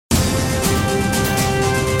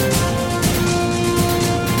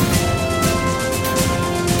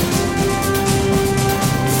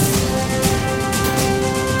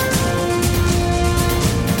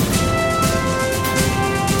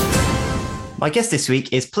My guest this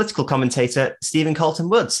week is political commentator Stephen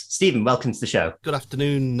Carlton-Woods. Stephen, welcome to the show. Good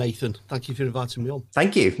afternoon, Nathan. Thank you for inviting me on.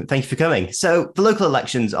 Thank you. Thank you for coming. So the local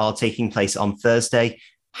elections are taking place on Thursday.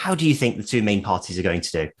 How do you think the two main parties are going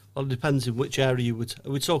to do? Well, it depends in which area you would.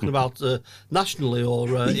 Are we talking about nationally or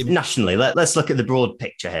nationally? Let's look at the broad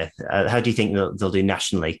picture here. How do you think they'll do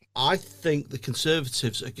nationally? I think the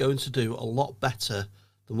Conservatives are going to do a lot better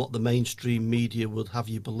than what the mainstream media would have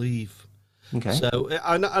you believe. Okay. So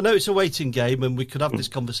I know it's a waiting game, and we could have this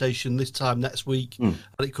conversation this time next week, and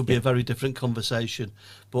it could be a very different conversation.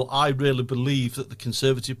 But I really believe that the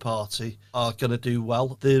Conservative Party are going to do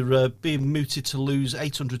well. They're being mooted to lose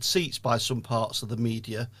 800 seats by some parts of the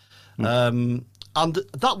media, and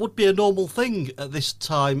that would be a normal thing at this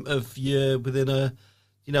time of year within a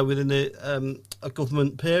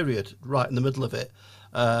government period, right in the middle of it.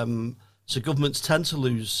 So governments tend to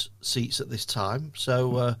lose seats at this time.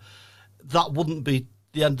 So. That wouldn't be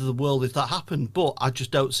the end of the world if that happened, but I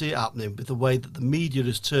just don't see it happening with the way that the media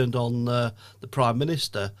has turned on the Prime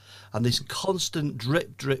Minister and this constant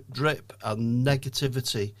drip, drip, drip and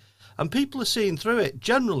negativity. And people are seeing through it.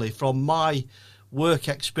 Generally, from my work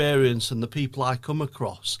experience and the people I come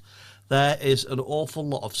across, there is an awful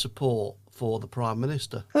lot of support for the Prime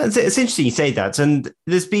Minister. It's interesting you say that, and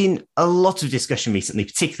there's been a lot of discussion recently,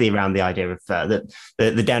 particularly around the idea of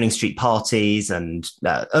the Downing Street parties and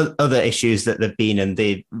other issues that there've been, and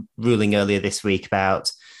the ruling earlier this week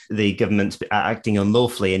about the government acting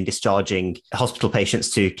unlawfully in discharging hospital patients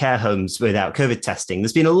to care homes without COVID testing.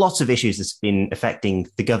 There's been a lot of issues that's been affecting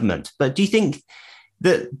the government, but do you think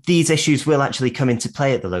that these issues will actually come into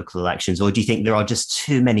play at the local elections, or do you think there are just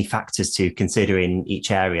too many factors to consider in each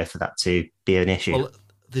area for that to be an issue? Well,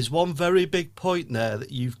 there's one very big point there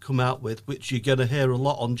that you've come out with, which you're going to hear a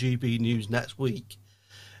lot on GB News next week,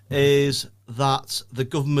 is that the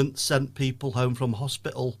government sent people home from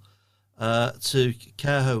hospital to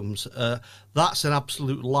care homes. That's an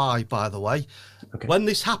absolute lie, by the way. Okay. When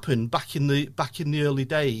this happened back in the early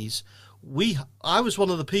days, I was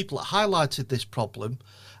one of the people that highlighted this problem,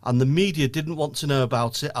 and the media didn't want to know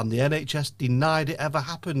about it, and the NHS denied it ever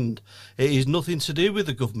happened. It is nothing to do with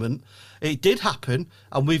the government. It did happen,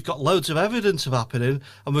 and we've got loads of evidence of happening,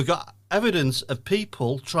 and we've got evidence of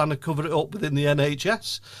people trying to cover it up within the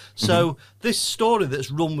NHS. So this story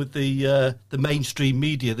that's run with the mainstream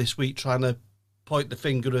media this week, trying to point the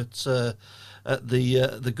finger at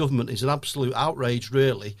the government, is an absolute outrage,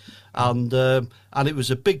 really, and it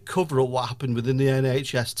was a big cover-up what happened within the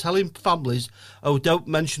NHS, telling families, oh, don't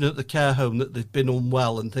mention at the care home that they've been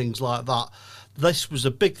unwell and things like that. This was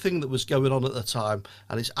a big thing that was going on at the time,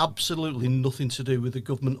 and it's absolutely nothing to do with the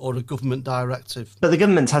government or a government directive. But the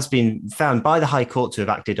government has been found by the High Court to have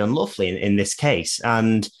acted unlawfully in this case,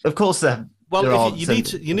 and of course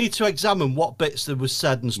you need to examine what bits there was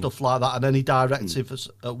said and stuff like that, and any directive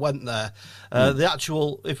went there.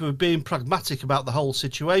 If we were being pragmatic about the whole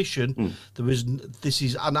situation, this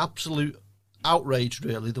is an absolute outrage,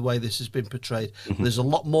 really, the way this has been portrayed. There's a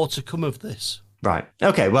lot more to come of this. Right.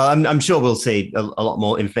 Okay. Well, I'm sure we'll see a lot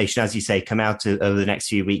more information, as you say, come out over the next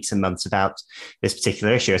few weeks and months about this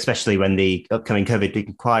particular issue, especially when the upcoming COVID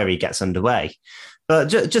inquiry gets underway. But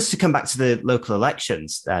just to come back to the local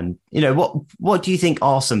elections, then, what do you think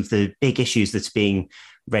are some of the big issues that's being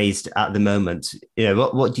raised at the moment?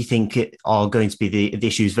 What do you think are going to be the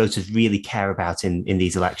issues voters really care about in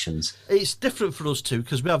these elections? It's different for us too,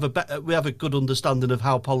 because we have a good understanding of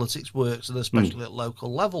how politics works, and especially at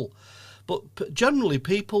local level. But generally,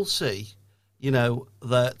 people see,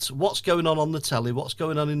 that what's going on the telly, what's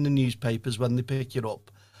going on in the newspapers when they pick it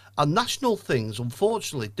up, and national things,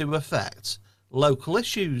 unfortunately, do affect local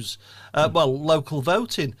issues, local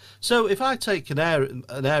voting. So if I take an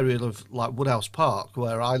area of like Woodhouse Park,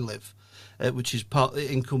 where I live, which is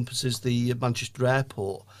it encompasses the Manchester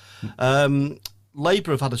Airport,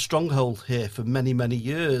 Labour have had a stronghold here for many, many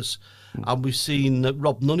years. And we've seen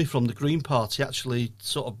Rob Nunney from the Green Party actually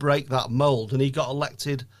sort of break that mould, and he got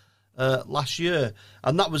elected last year.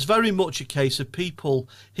 And that was very much a case of people,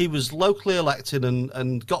 he was locally elected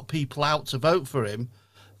and got people out to vote for him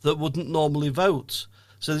that wouldn't normally vote.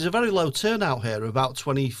 So there's a very low turnout here, about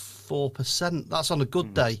 24%. That's on a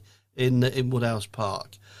good day in Woodhouse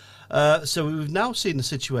Park. So we've now seen a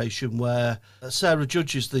situation where Sarah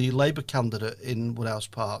Judge is the Labour candidate in Woodhouse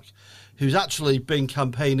Park, who's actually been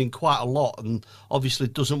campaigning quite a lot and obviously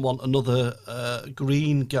doesn't want another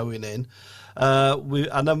Green going in.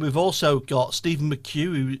 And then we've also got Stephen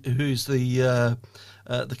McHugh, who's the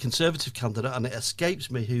Conservative candidate, and it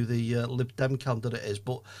escapes me who the Lib Dem candidate is.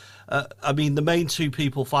 But, the main two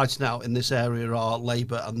people fighting out in this area are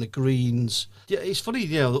Labour and the Greens. Yeah, it's funny,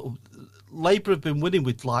 Labour have been winning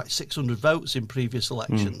with like 600 votes in previous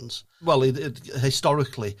elections. Well,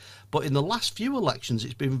 historically, but in the last few elections,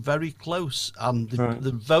 it's been very close, and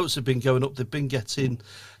the votes have been going up. They've been getting,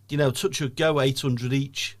 touch or go 800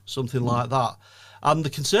 each, something like that. And the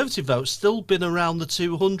Conservative vote's still been around the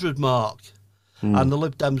 200 mark. And the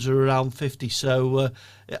Lib Dems are around 50. So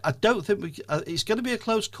I don't think it's going to be a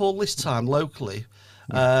close call this time locally.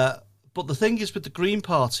 But the thing is with the Green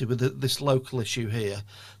Party, with this local issue here,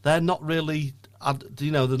 they're not really,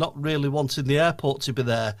 they're not really wanting the airport to be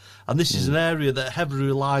there. And this is an area that heavily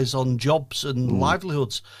relies on jobs and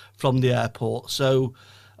livelihoods from the airport. So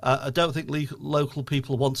I don't think local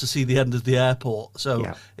people want to see the end of the airport.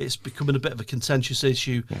 So it's becoming a bit of a contentious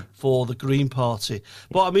issue for the Green Party.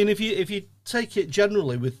 But I mean, if you take it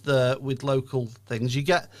generally with local things, you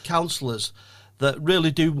get councillors that really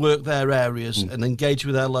do work their areas and engage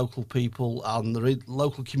with their local people and the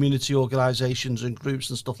local community organisations and groups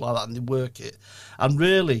and stuff like that, and they work it. And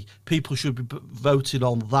really, people should be voting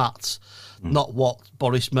on that, not what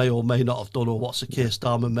Boris may or may not have done or what Sir Keir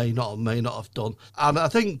Starmer may not have done. And I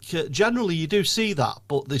think generally you do see that,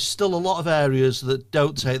 but there's still a lot of areas that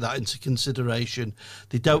don't take that into consideration.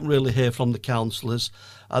 They don't really hear from the councillors,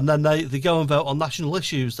 and then they go and vote on national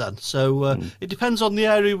issues then. So it depends on the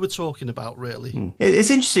area we're talking about, really. It's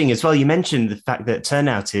interesting as well. You mentioned the fact that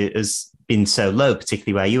turnout has been so low,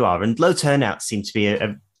 particularly where you are, and low turnout seems to be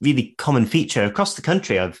a really common feature across the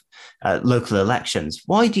country of local elections.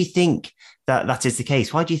 Why do you think that is the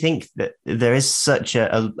case? Why do you think that there is such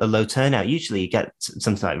a low turnout? Usually you get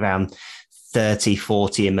something like around 30,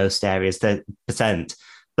 40 in most areas, 30%.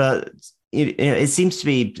 But it seems to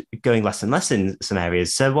be going less and less in some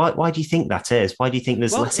areas. So why do you think that is? Why do you think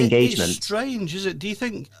there's less engagement? It's strange, is it? Do you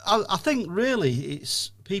think? I think really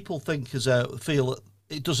it's people feel that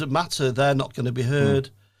it doesn't matter. They're not going to be heard.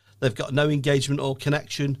 They've got no engagement or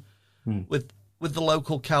connection with the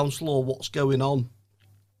local council or what's going on.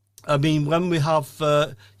 I mean, when we have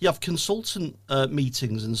you have consultant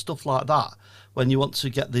meetings and stuff like that, when you want to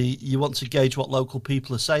gauge what local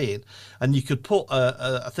people are saying, and you could put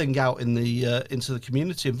a thing out in the into the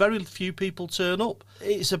community, and very few people turn up.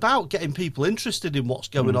 It's about getting people interested in what's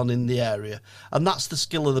going on in the area, and that's the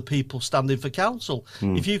skill of the people standing for council.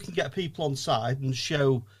 If you can get people on side and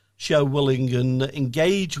show willing and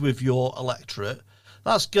engage with your electorate,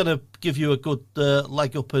 that's going to give you a good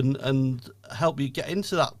leg up and help you get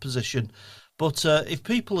into that position. But if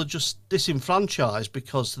people are just disenfranchised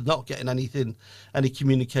because they're not getting any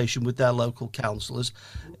communication with their local councillors,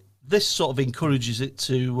 this sort of encourages it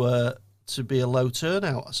to be a low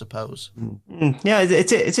turnout, I suppose. Yeah,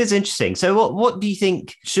 it is interesting. So what do you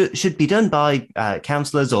think should be done by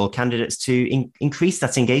councillors or candidates to increase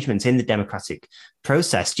that engagement in the democratic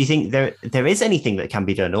process? Do you think there is anything that can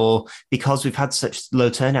be done, or because we've had such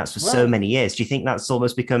low turnouts for so many years, do you think that's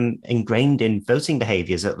almost become ingrained in voting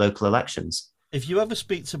behaviours at local elections? If you ever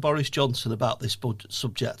speak to Boris Johnson about this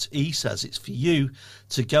subject, he says it's for you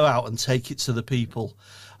to go out and take it to the people.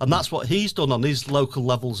 And that's what he's done on his local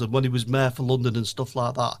levels. And when he was mayor for London and stuff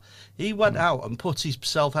like that, he went out and put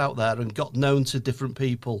himself out there and got known to different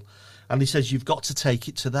people. And he says, you've got to take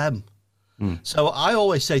it to them. So I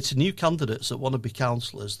always say to new candidates that want to be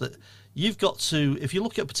councillors that you've got to, if you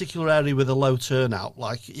look at a particular area with a low turnout,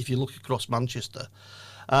 like if you look across Manchester,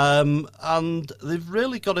 and they've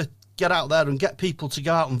really got to get out there and get people to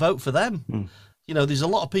go out and vote for them. There's a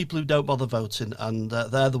lot of people who don't bother voting, and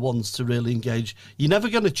they're the ones to really engage. You're never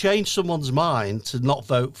going to change someone's mind to not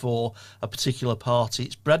vote for a particular party.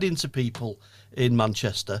 It's bred into people in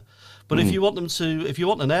Manchester. But if you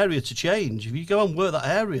want an area to change, if you go and work that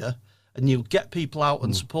area and you get people out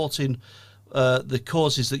and supporting the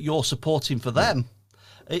causes that you're supporting for them,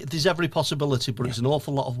 there's every possibility, but it's an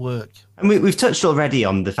awful lot of work. And we've touched already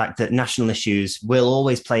on the fact that national issues will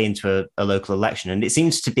always play into a local election. And it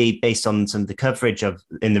seems to be based on some of the coverage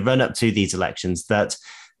in the run up to these elections that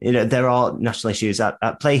there are national issues at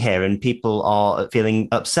play here, and people are feeling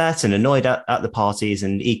upset and annoyed at the parties,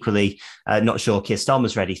 and equally not sure Keir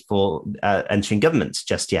Starmer's ready for entering government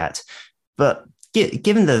just yet. But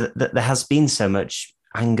given that there has been so much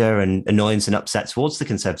anger and annoyance and upset towards the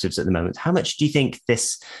Conservatives at the moment, how much do you think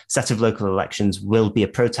this set of local elections will be a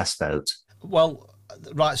protest vote? Well,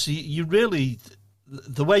 right, so you really,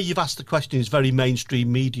 the way you've asked the question is very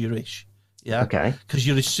mainstream media-ish, yeah? Okay. Because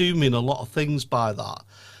you're assuming a lot of things by that.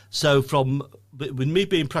 So with me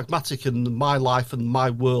being pragmatic in my life and my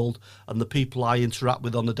world and the people I interact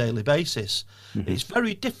with on a daily basis, it's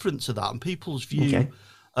very different to that, and people's view... Okay.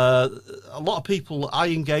 A lot of people I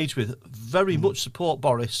engage with very much support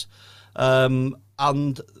Boris, and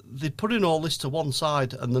and they're putting all this to one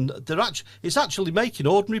side, and then it's actually making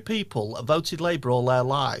ordinary people that voted Labour all their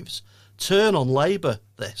lives turn on Labour.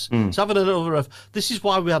 It's having another of. This is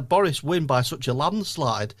why we had Boris win by such a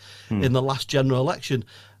landslide in the last general election.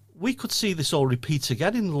 We could see this all repeat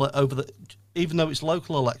again even though it's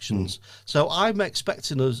local elections. So I'm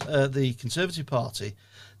expecting us, the Conservative Party,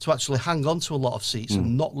 to actually hang on to a lot of seats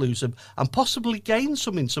and not lose them, and possibly gain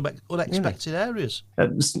some in some unexpected areas.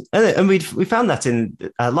 And we found that in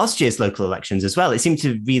last year's local elections as well. It seemed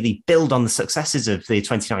to really build on the successes of the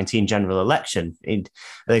 2019 general election.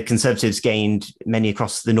 The Conservatives gained many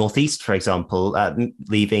across the northeast, for example,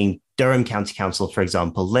 leaving Durham County Council, for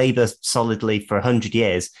example. Labour solidly for 100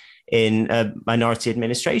 years in a minority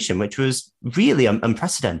administration, which was really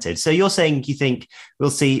unprecedented. So you're saying you think we'll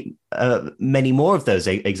see many more of those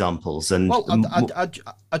examples? And well,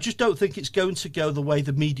 I just don't think it's going to go the way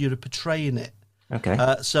the media are portraying it. Okay.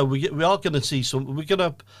 So we are going to see some. We're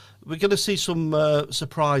going to see some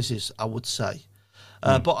surprises, I would say.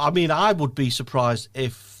 But I mean, I would be surprised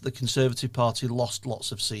if the Conservative Party lost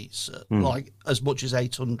lots of seats, like as much as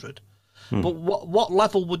 800. But what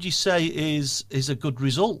level would you say is a good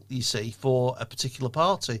result, you see, for a particular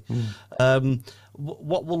party?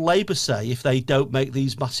 What will Labour say if they don't make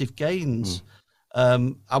these massive gains?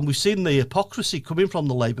 And we've seen the hypocrisy coming from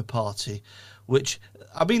the Labour Party, which,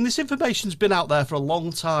 I mean, this information's been out there for a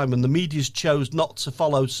long time and the media's chose not to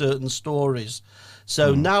follow certain stories.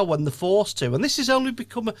 So now when they're forced to, and this has only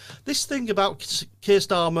become this thing about Keir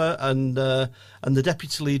Starmer and the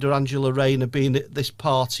deputy leader Angela Rayner being at this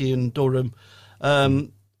party in Durham,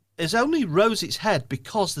 has only rose its head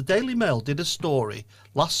because the Daily Mail did a story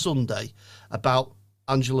last Sunday about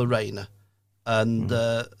Angela Rayner and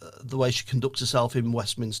the way she conducts herself in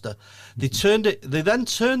Westminster. They then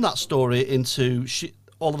turned that story into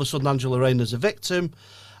all of a sudden Angela Rayner's a victim.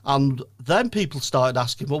 And then people started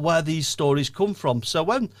asking, well, where these stories come from. So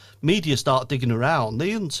when media start digging around,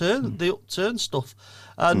 they upturn stuff.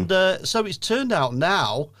 And so it's turned out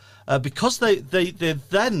now, because they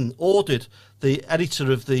then ordered the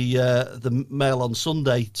editor of the Mail on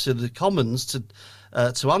Sunday to the Commons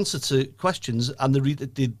to answer to questions, and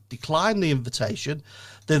they declined the invitation.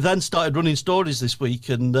 They then started running stories this week,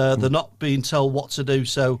 and they're not being told what to do.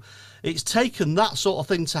 So it's taken that sort of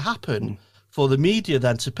thing to happen for the media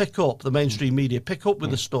then to the mainstream media, pick up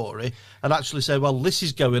with the story and actually say, well, this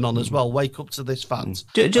is going on as well. Wake up to this fact.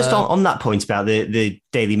 Just on that point about the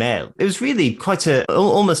Daily Mail, it was really quite a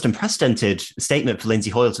almost unprecedented statement for Lindsay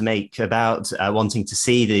Hoyle to make about wanting to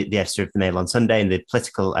see the editor of the Mail on Sunday and the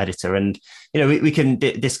political editor. And, you know, we can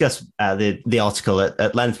discuss the article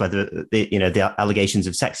at length, whether the allegations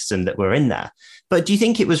of sexism that were in there. But do you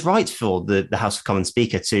think it was right for the House of Commons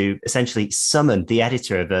Speaker to essentially summon the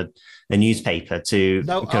editor of a newspaper to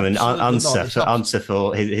come and answer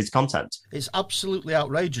for his content? It's absolutely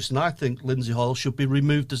outrageous, and I think Lindsay Hoyle should be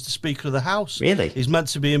removed as the Speaker of the House. Really? He's meant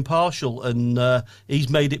to be impartial, and he's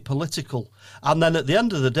made it political. And then at the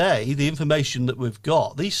end of the day, the information that we've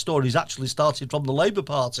got, these stories actually started from the Labour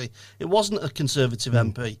Party. It wasn't a Conservative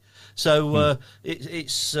MP. So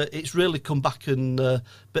it's really come back and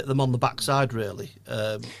bit them on the backside, really,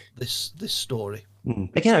 this story.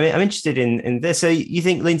 Again, I'm interested in this. So you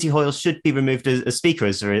think Lindsay Hoyle should be removed as Speaker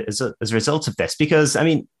as a result of this? Because, I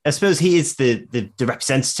mean, I suppose he is the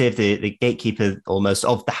representative, the gatekeeper almost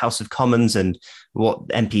of the House of Commons and what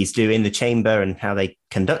MPs do in the chamber and how they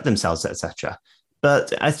conduct themselves, etc.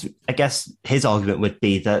 But I guess his argument would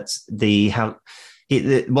be that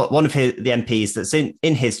one of the MPs that's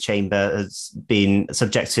in his chamber has been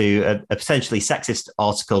subject to a potentially sexist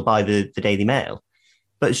article by the Daily Mail.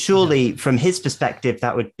 But surely, from his perspective,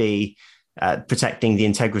 that would be protecting the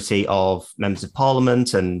integrity of members of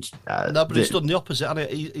Parliament. And no, but he's done the opposite. And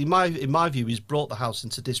in my view, he's brought the House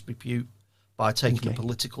into disrepute by taking a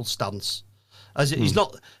political stance. He's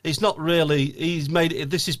not really. He's made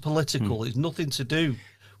it. This is political. It's nothing to do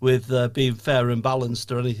with being fair and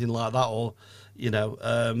balanced or anything like that. Or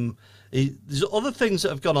there's other things that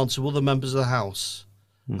have gone on to other members of the House,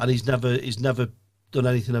 and he's never done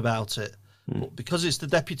anything about it. But because it's the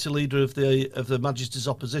deputy leader of the Majesty's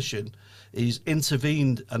opposition, he's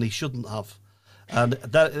intervened and he shouldn't have. And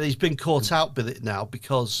he's been caught out with it now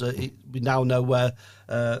because we now know where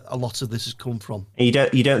a lot of this has come from. And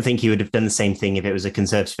you don't think he would have done the same thing if it was a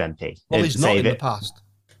Conservative MP? Well, he's not in the past.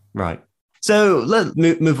 Right. So let's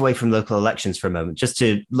move away from local elections for a moment, just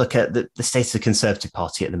to look at the state of the Conservative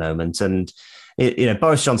Party at the moment. And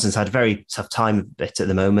Boris Johnson's had a very tough time of it at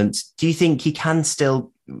the moment. Do you think he can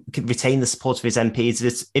still retain the support of his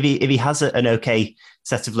MPs if he has an okay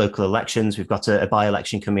set of local elections? We've got a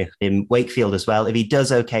by-election coming up in Wakefield as well. If he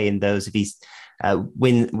does okay in those, if he's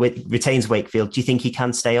retains Wakefield, do you think he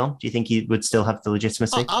can stay on? Do you think he would still have the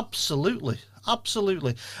legitimacy? Absolutely.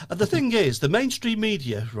 Absolutely. And the thing is, the mainstream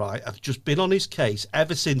media, right, have just been on his case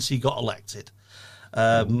ever since he got elected.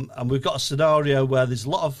 And we've got a scenario where there's a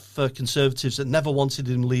lot of Conservatives that never wanted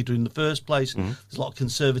him leader in the first place. There's a lot of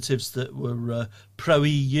Conservatives that were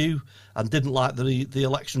pro-EU and didn't like the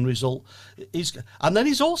election result. And then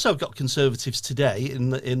he's also got Conservatives today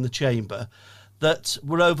in the chamber that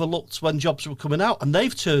were overlooked when jobs were coming out, and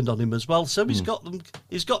they've turned on him as well. So he's got them.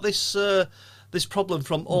 He's got this problem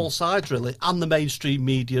from all sides, really, and the mainstream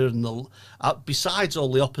media, and besides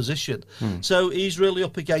all the opposition. So he's really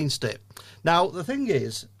up against it. Now, the thing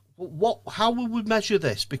is, how will we measure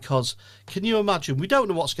this? Because can you imagine? We don't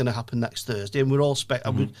know what's going to happen next Thursday, and we're all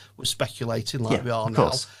we're speculating like we are now.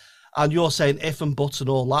 Course. And you're saying if and but and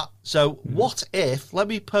all that. So what if, let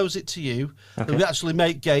me pose it to you, that we actually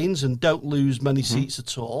make gains and don't lose many seats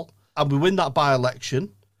at all, and we win that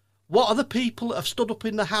by-election? What are the people that have stood up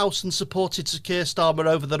in the House and supported Sir Keir Starmer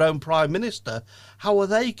over their own Prime Minister? How are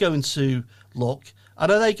they going to look? And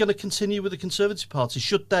are they going to continue with the Conservative Party?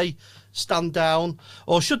 Should they stand down?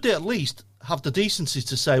 Or should they at least have the decency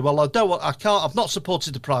to say, well, I've not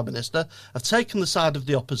supported the Prime Minister. I've taken the side of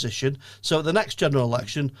the opposition. So at the next general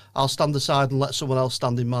election, I'll stand aside and let someone else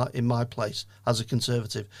stand in my place as a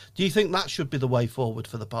Conservative. Do you think that should be the way forward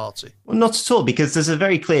for the party? Well, not at all, because there's a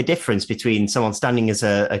very clear difference between someone standing as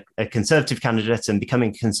a Conservative candidate and becoming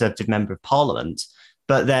a Conservative Member of Parliament.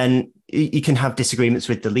 But then you can have disagreements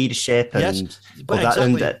with the leadership and but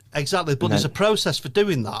exactly. But there's a process for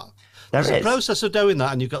doing that. There's a process of doing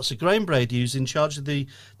that, and you've got Sir Graham Brady, who's in charge of the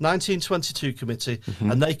 1922 committee,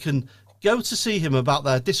 and they can go to see him about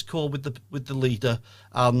their discord with the leader,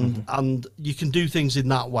 and you can do things in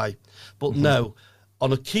that way. But no,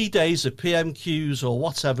 on a key days of PMQs or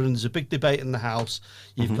whatever, and there's a big debate in the House,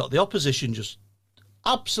 you've got the opposition just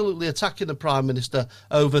absolutely attacking the Prime Minister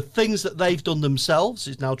over things that they've done themselves,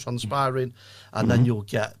 is now transpiring, and then you'll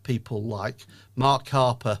get people like Mark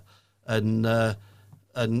Harper and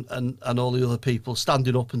all the other people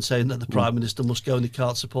standing up and saying that the Prime Minister must go and he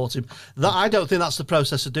can't support him. I don't think that's the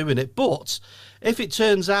process of doing it. But if it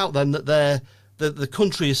turns out then that the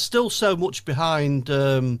country is still so much behind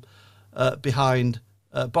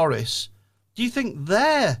Boris, do you think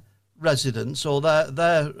their residents or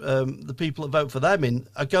the people that vote for them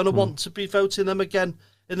are going to want to be voting them again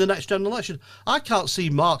in the next general election? I can't see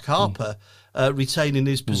Mark Harper retaining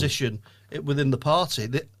his position within the party.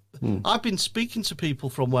 I've been speaking to people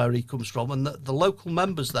from where he comes from, and the local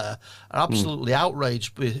members there are absolutely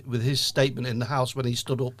outraged with his statement in the House when he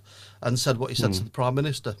stood up and said what he said to the Prime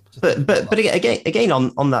Minister. But again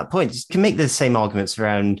on that point, you can make the same arguments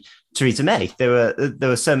around Theresa May. There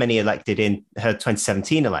were so many elected in her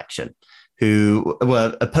 2017 election who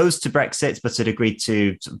were opposed to Brexit but had agreed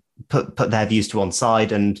to put their views to one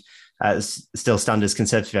side and still stand as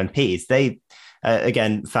Conservative MPs. They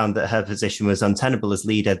again found that her position was untenable as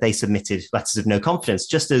leader. They submitted letters of no confidence,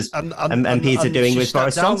 just as MPs are doing with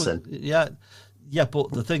Boris Johnson. Yeah,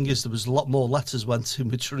 but the thing is, there was a lot more letters went in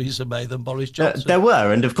with Theresa May than Boris Johnson. There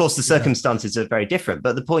were, and of course the circumstances are very different.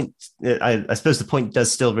 But the point, I suppose the point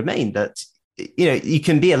does still remain that, you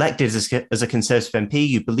can be elected as a Conservative MP,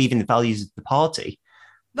 you believe in the values of the party.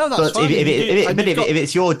 No, that's fine. If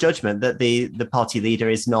it's your judgment that the party leader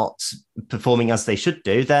is not performing as they should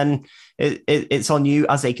do, then it's on you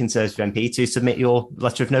as a Conservative MP to submit your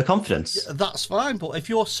letter of no confidence. Yeah, that's fine, but if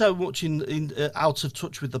you're so much out of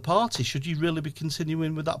touch with the party, should you really be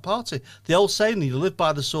continuing with that party? The old saying, you live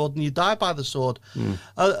by the sword and you die by the sword.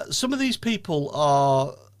 Some of these people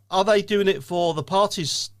are they doing it for the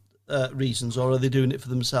party's reasons, or are they doing it for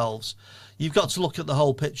themselves? You've got to look at the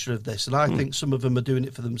whole picture of this, and I think some of them are doing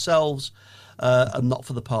it for themselves and not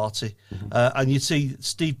for the party. And you see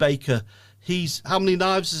Steve Baker, how many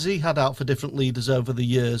knives has he had out for different leaders over the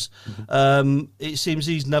years? It seems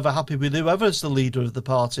he's never happy with whoever's the leader of the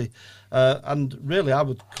party. And really, I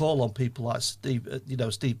would call on people like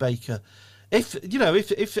Steve Baker.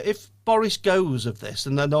 If Boris goes of this,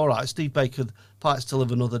 and then all right, Steve Baker fights to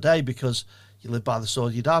live another day, because you live by the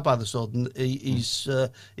sword, you die by the sword, and he's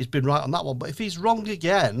been right on that one. But if he's wrong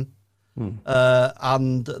again,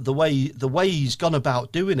 and the way he's gone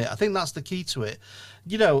about doing it, I think that's the key to it.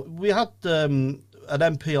 We had an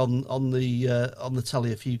MP on the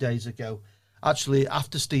telly a few days ago, actually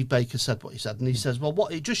after Steve Baker said what he said, and he says, "Well,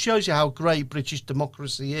 it just shows you how great British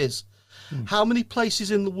democracy is." How many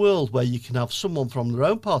places in the world where you can have someone from their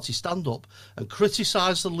own party stand up and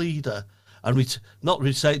criticise the leader and not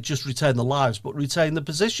just retain the lives, but retain the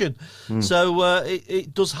position? So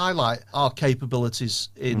it does highlight our capabilities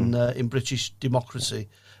in British democracy.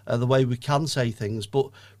 the way we can say things. But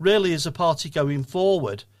really, as a party going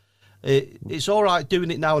forward, it's all right doing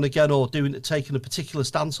it now and again, or taking a particular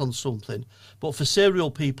stance on something. But for serial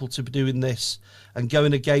people to be doing this and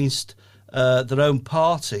going against their own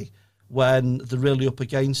party when they're really up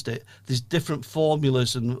against it, there's different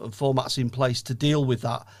formulas and formats in place to deal with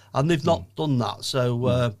that, and they've not done that.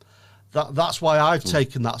 So that's why I've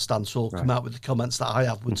taken that stance, or come out with the comments that I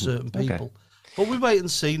have with certain people. Okay. But we wait and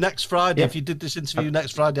see. Next Friday, if you did this interview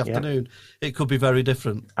next Friday afternoon, it could be very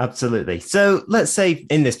different. Absolutely. So let's say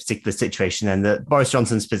in this particular situation then that Boris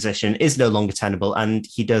Johnson's position is no longer tenable and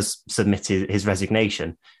he does submit his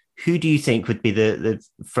resignation. Who do you think would be the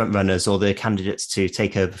front runners or the candidates to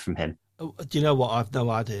take over from him? Do you know what? I've no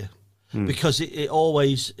idea. Because it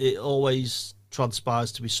always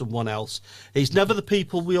transpires to be someone else. It's never the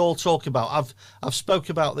people we all talk about. I've spoke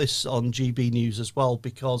about this on GB News as well,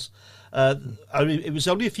 because it was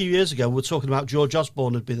only a few years ago we were talking about George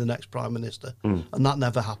Osborne had been the next Prime Minister, and that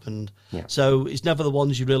never happened. Yeah. So it's never the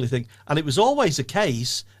ones you really think. And it was always a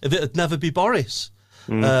case of it would never be Boris.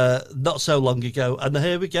 Not so long ago, and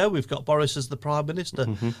here we go. We've got Boris as the Prime Minister,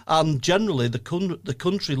 and generally the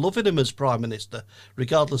country loving him as Prime Minister,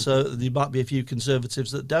 regardless of there might be a few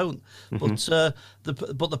Conservatives that don't. But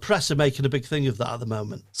the press are making a big thing of that at the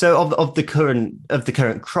moment. So of the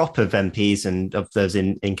current crop of MPs and of those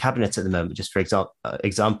in cabinet at the moment, just for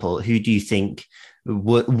example, who do you think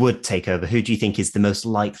would take over? Who do you think is the most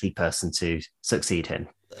likely person to succeed him?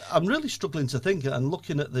 I'm really struggling to think, and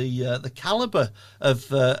looking at the calibre of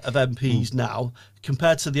MPs now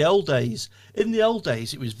compared to the old days. In the old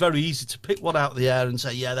days, it was very easy to pick one out of the air and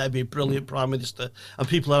say, yeah, they'd be a brilliant Prime Minister, and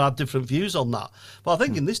people had different views on that. But I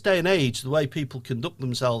think in this day and age, the way people conduct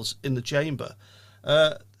themselves in the chamber,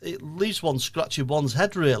 it leaves one scratching one's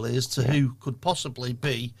head, really, as to who could possibly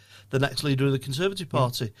be the next leader of the Conservative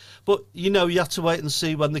Party. But, you have to wait and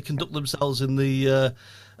see when they conduct themselves in the...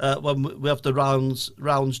 when we have the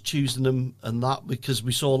rounds choosing them and that, because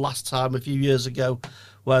we saw last time a few years ago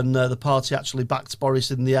when the party actually backed Boris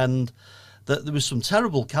in the end, that there was some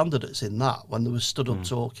terrible candidates in that when they were stood up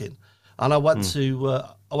talking. And I went to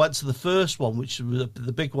the first one, which was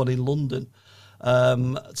the big one in London,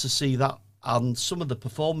 to see that, and some of the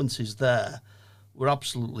performances there were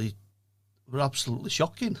absolutely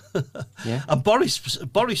shocking. And Boris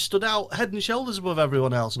stood out head and shoulders above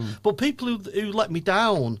everyone else. But people who let me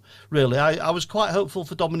down, really, I was quite hopeful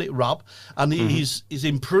for Dominic Raab, and he's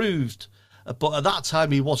improved. But at that time,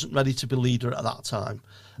 he wasn't ready to be leader at that time.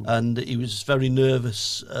 And he was very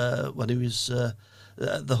nervous when he was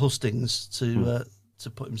at the hustings to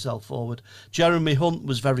put himself forward. Jeremy Hunt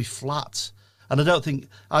was very flat. And I don't think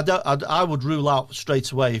I would rule out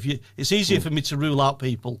straight away. It's easier for me to rule out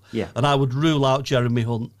people, and I would rule out Jeremy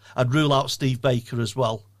Hunt. I'd rule out Steve Baker as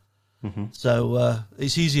well. So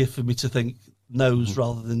it's easier for me to think no's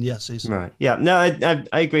rather than yeses. Right. Yeah. No,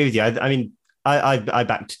 I agree with you. I mean, I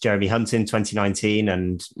backed Jeremy Hunt in 2019,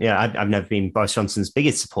 and I've never been Boris Johnson's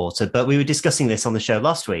biggest supporter, but we were discussing this on the show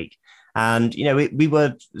last week, and we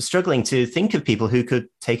were struggling to think of people who could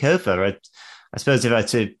take over. I suppose if I had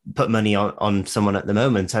to put money on someone at the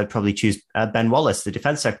moment, I'd probably choose Ben Wallace, the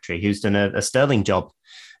Defence Secretary, who's done a sterling job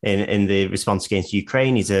in the response against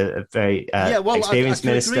Ukraine. He's a very experienced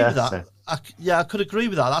minister. Agree with that. I could agree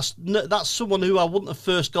with that. That's someone who I wouldn't have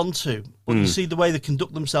first gone to. But you see the way they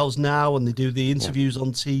conduct themselves now, and they do the interviews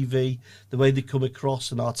on TV, the way they come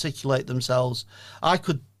across and articulate themselves. I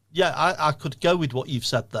could go with what you've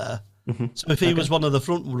said there. So if he was one of the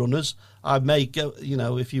front runners, I may go,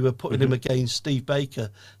 if you were putting him against Steve Baker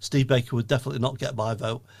would definitely not get my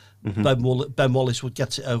vote. Ben Wallace would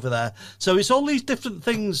get it over there. So it's all these different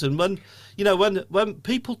things. And when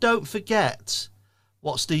people don't forget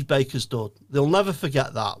what Steve Baker's done, they'll never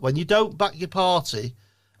forget that. When you don't back your party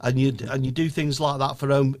and you do things like that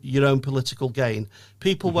for your own political gain,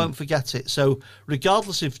 people won't forget it. So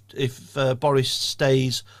regardless if Boris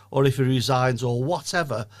stays or if he resigns or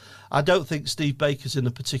whatever, I don't think Steve Baker's in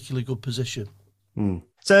a particularly good position.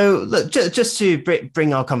 So look, just to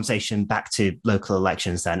bring our conversation back to local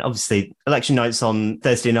elections then, obviously election night's on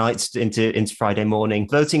Thursday night into Friday morning.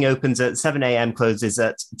 Voting opens at 7 a.m, closes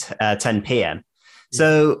at 10 p.m.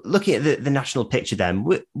 So looking at the national picture then,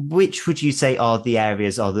 which would you say are the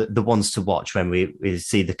areas or the ones to watch when we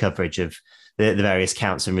see the coverage of the various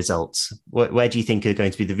counts and results? Where do you think are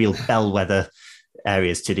going to be the real bellwether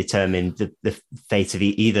areas to determine the fate of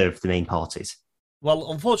either of the main parties?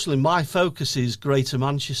 Well, unfortunately, my focus is Greater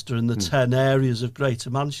Manchester and the 10 areas of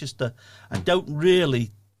Greater Manchester. I don't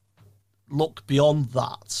really look beyond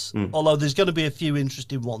that. Although there's going to be a few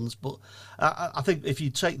interesting ones, but I think if you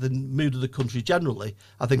take the mood of the country generally,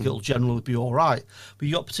 I think it'll generally be all right. But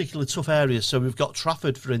you've got particularly tough areas. So we've got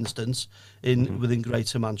Trafford, for instance, within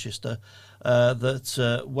Greater Manchester,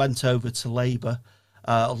 that went over to Labour.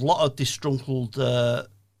 A lot of disgruntled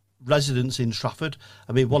residents in Trafford.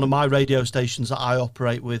 I mean, one of my radio stations that I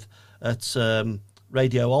operate with at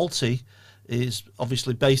Radio Alti is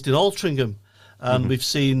obviously based in Altrincham. And we've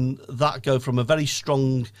seen that go from a very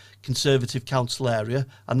strong Conservative council area,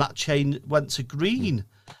 and that went to Green.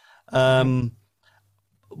 But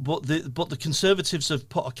the Conservatives have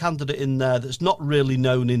put a candidate in there that's not really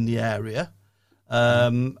known in the area,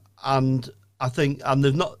 and I think, and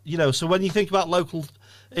they've not, So when you think about local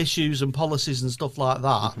issues and policies and stuff like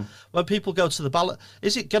that, when people go to the ballot,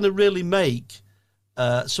 is it going to really make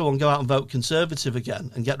someone go out and vote Conservative again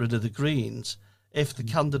and get rid of the Greens if the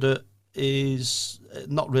candidate is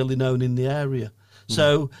not really known in the area?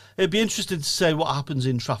 So it'd be interesting to say what happens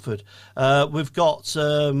in Trafford. We've got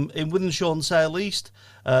in Wythenshawe and Sale East,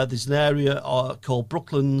 there's an area called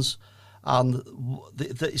Brooklands, and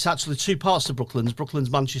it's actually two parts of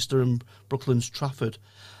Brooklands Manchester and Brooklands Trafford.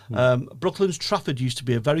 Brooklands Trafford used to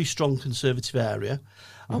be a very strong Conservative area,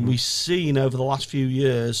 and we've seen over the last few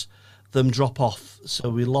years them drop off. So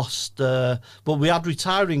we lost, but we had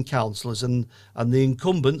retiring councillors, and the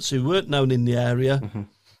incumbents who weren't known in the area,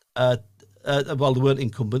 well, they weren't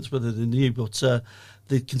incumbents, but they knew, but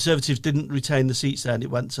the Conservatives didn't retain the seats there, and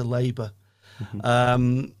it went to Labour.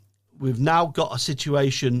 We've now got a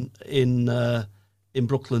situation in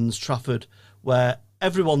Brooklands Trafford where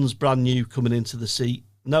everyone's brand new coming into the seat.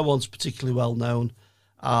 No one's particularly well known,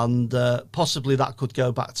 and possibly that could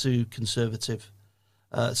go back to Conservative.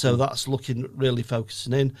 So that's looking really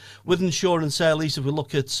focusing in. Wythenshawe and Sale East, if we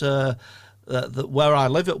look at where I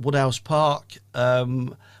live at Woodhouse Park,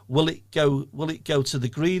 will it go to the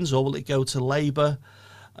Greens or will it go to Labour?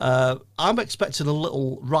 I'm expecting a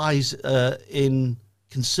little rise in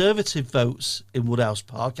Conservative votes in Woodhouse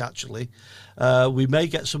Park, actually. We may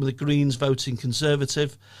get some of the Greens voting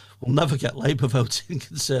Conservative. We'll never get Labour voting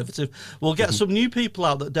Conservative. We'll get some new people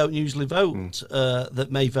out that don't usually vote, that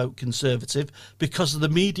may vote Conservative because of the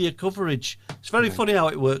media coverage. It's very funny how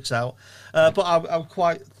it works out. But I'm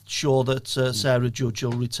quite sure that Sarah Judge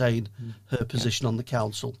will retain her position on the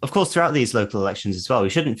council. Of course, throughout these local elections as well, we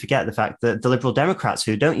shouldn't forget the fact that the Liberal Democrats,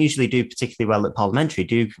 who don't usually do particularly well at parliamentary,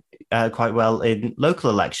 do quite well in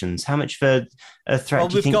local elections. How much of a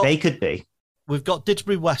threat do you think they could be? We've got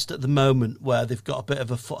Didsbury West at the moment where they've got a bit of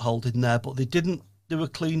a foothold in there, but they didn't do a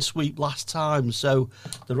clean sweep last time, so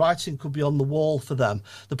the writing could be on the wall for them.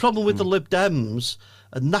 The problem with the Lib Dems,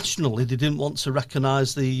 nationally, they didn't want to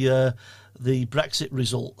recognise the Brexit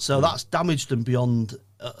result, so that's damaged them beyond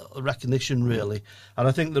recognition, really. And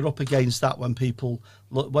I think they're up against that when people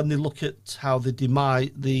when they look at how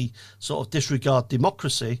they sort of disregard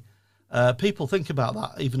democracy. People think about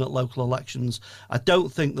that even at local elections. I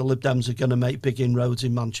don't think the Lib Dems are going to make big inroads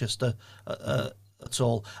in Manchester at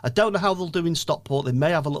all. I don't know how they'll do in Stockport. They may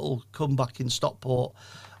have a little comeback in Stockport,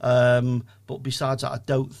 but besides that, I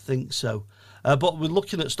don't think so. But we're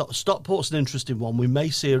looking at Stockport's an interesting one. We may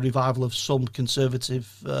see a revival of some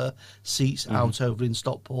Conservative seats out over in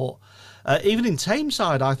Stockport. Even in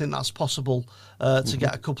Tameside, I think that's possible to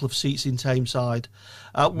get a couple of seats in Tameside.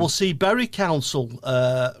 We'll see Bury Council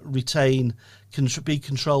be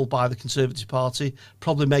controlled by the Conservative Party,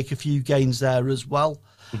 probably make a few gains there as well.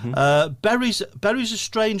 Bury's a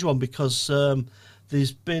strange one because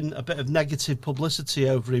there's been a bit of negative publicity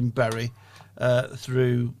over in Bury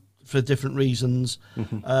for different reasons.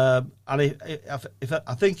 And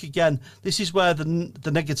I think, again, this is where the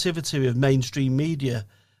negativity of mainstream media,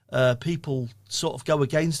 people sort of go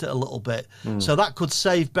against it a little bit. So that could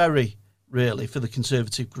save Bury, really, for the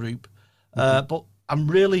Conservative group. But I'm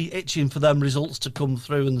really itching for them results to come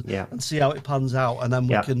through and see how it pans out, and then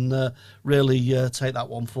we can really take that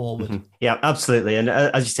one forward. Yeah, absolutely. And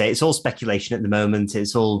as you say, it's all speculation at the moment.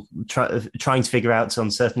 It's all trying to figure out on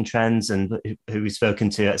certain trends and who we've spoken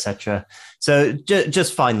to, etc. So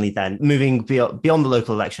just finally then, moving beyond the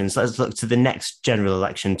local elections, let's look to the next general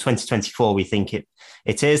election, 2024, we think it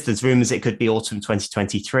is. There's rumours it could be autumn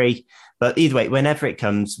 2023. But either way, whenever it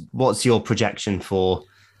comes, what's your projection for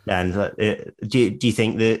then? Do you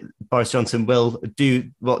think that Boris Johnson will do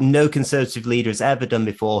what no Conservative leader has ever done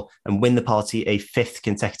before and win the party a fifth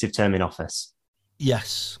consecutive term in office?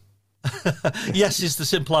 Yes. Yes is the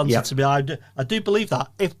simple answer to me. I do believe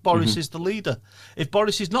that, if Boris is the leader. If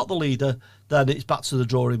Boris is not the leader, then it's back to the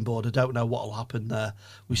drawing board. I don't know what will happen there.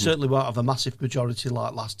 We certainly won't have a massive majority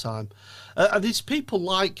like last time. And these people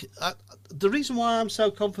like... the reason why I'm so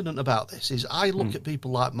confident about this is I look at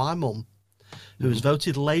people like my mum, who has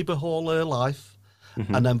voted Labour all her life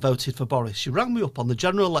and then voted for Boris. She rang me up on the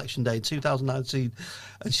general election day in 2019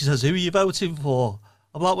 and she says, "Who are you voting for?"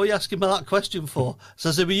 I'm like, "What are you asking me that question for?"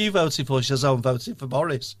 Says, "Who are you voting for?" She says, "Oh, I'm voting for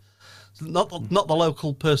Boris." Not the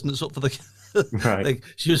local person that's up for the thing.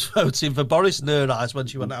 She was voting for Boris in her eyes when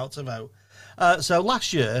she went out to vote. So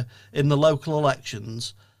last year, in the local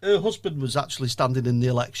elections, her husband was actually standing in the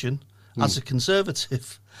election as a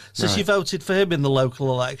Conservative. So she voted for him in the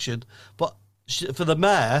local election. But for the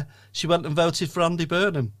mayor, she went and voted for Andy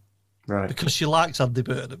Burnham. Right. Because she likes Andy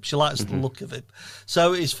Burnham. She likes the look of him.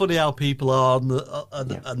 So it's funny how people are and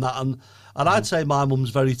that. And I'd say my mum's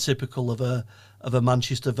very typical of a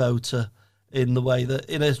Manchester voter in the way that,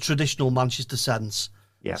 in a traditional Manchester sense.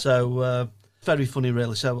 Yeah. So very funny,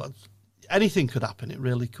 really. So anything could happen. It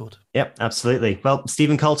really could. Yep, absolutely. Well,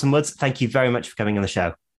 Stephen Carlton-Woods, thank you very much for coming on the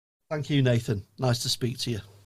show. Thank you, Nathan. Nice to speak to you.